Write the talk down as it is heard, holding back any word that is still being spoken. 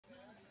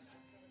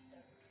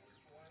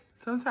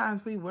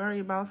Sometimes we worry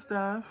about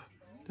stuff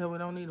that we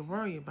don't need to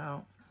worry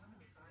about.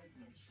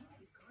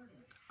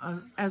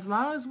 As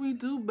long as we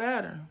do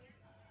better,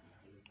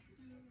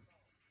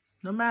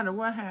 no matter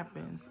what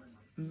happens,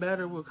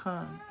 better will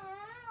come.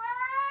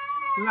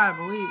 You gotta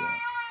believe it.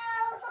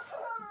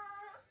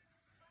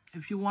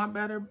 If you want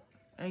better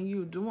and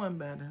you're doing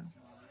better,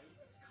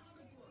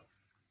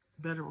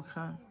 better will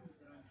come.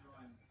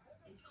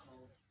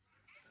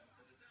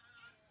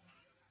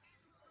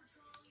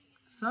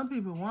 Some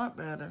people want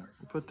better,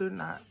 but they're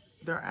not.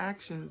 Their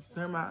actions,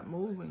 they're not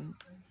moving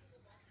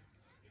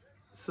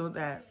so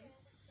that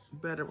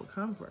better will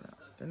come for them.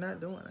 They're not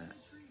doing that.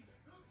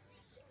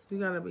 You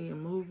gotta be in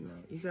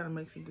movement. You gotta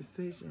make some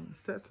decisions,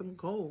 set some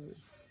goals,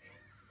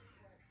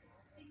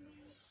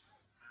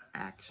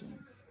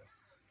 actions.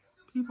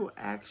 People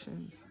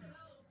actions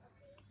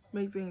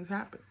make things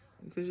happen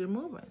because you're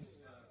moving.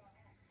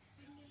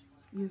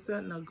 You're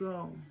setting a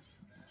goal.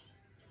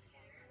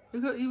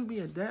 It could even be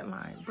a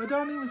deadline, but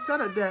don't even set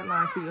a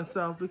deadline for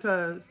yourself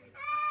because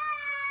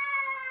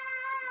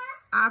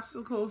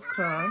obstacles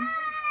come,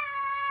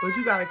 but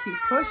you gotta keep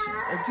pushing.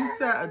 If you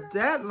set a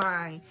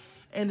deadline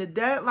and the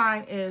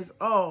deadline is,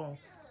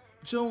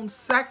 June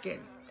 2nd,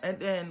 and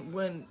then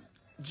when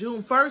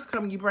June 1st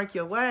comes, you break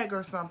your leg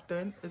or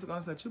something, it's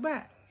gonna set you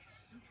back.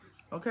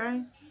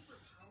 Okay?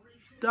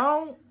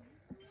 Don't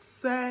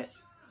set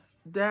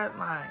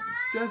deadlines.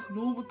 Just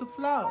move with the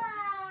flow.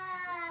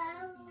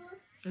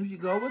 If you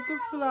go with the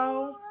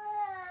flow,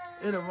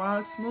 it'll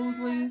run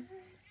smoothly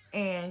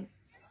and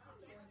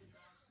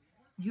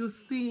you'll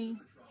see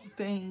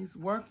things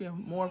working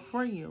more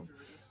for you.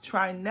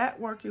 Try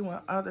networking with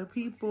other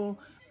people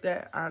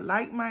that are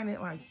like-minded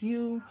like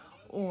you,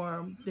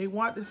 or they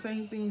want the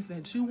same things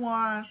that you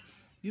want.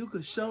 You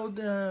could show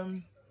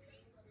them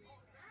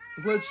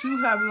what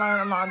you have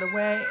learned along the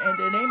way, and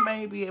then they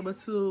may be able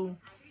to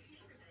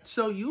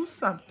show you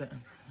something.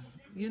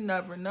 You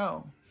never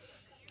know.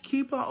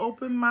 Keep an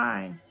open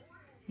mind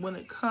when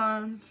it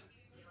comes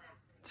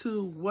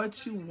to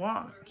what you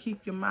want.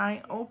 Keep your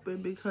mind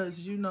open because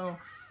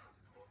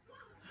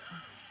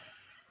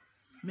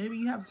maybe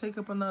you have to take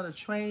up another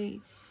trade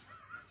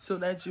so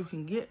that you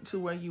can get to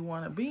where you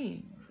want to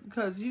be.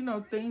 Because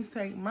things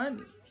take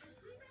money.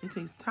 It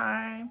takes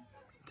time.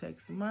 It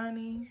takes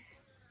money.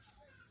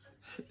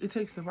 It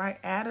takes the right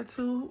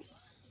attitude.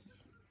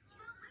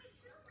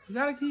 You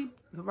got to keep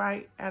the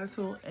right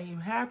attitude and you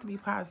have to be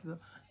positive.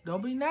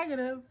 Don't be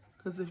negative,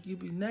 because if you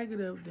be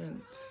negative,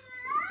 then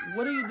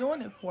what are you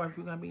doing it for if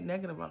you're going to be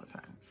negative all the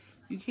time?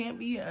 You can't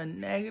be a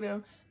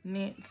negative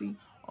Nancy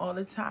all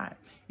the time.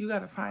 You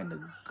got to find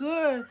the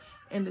good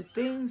in the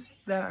things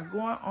that are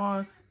going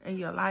on in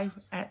your life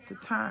at the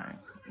time.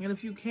 And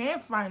if you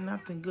can't find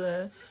nothing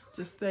good,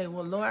 just say,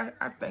 well, Lord,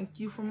 I thank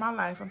you for my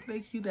life. I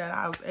thank you that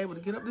I was able to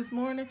get up this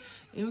morning.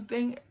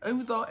 Even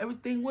though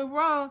everything went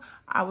wrong,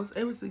 I was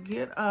able to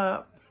get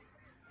up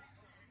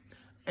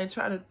and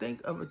try to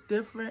think of a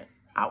different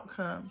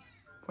outcome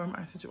for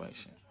my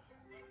situation.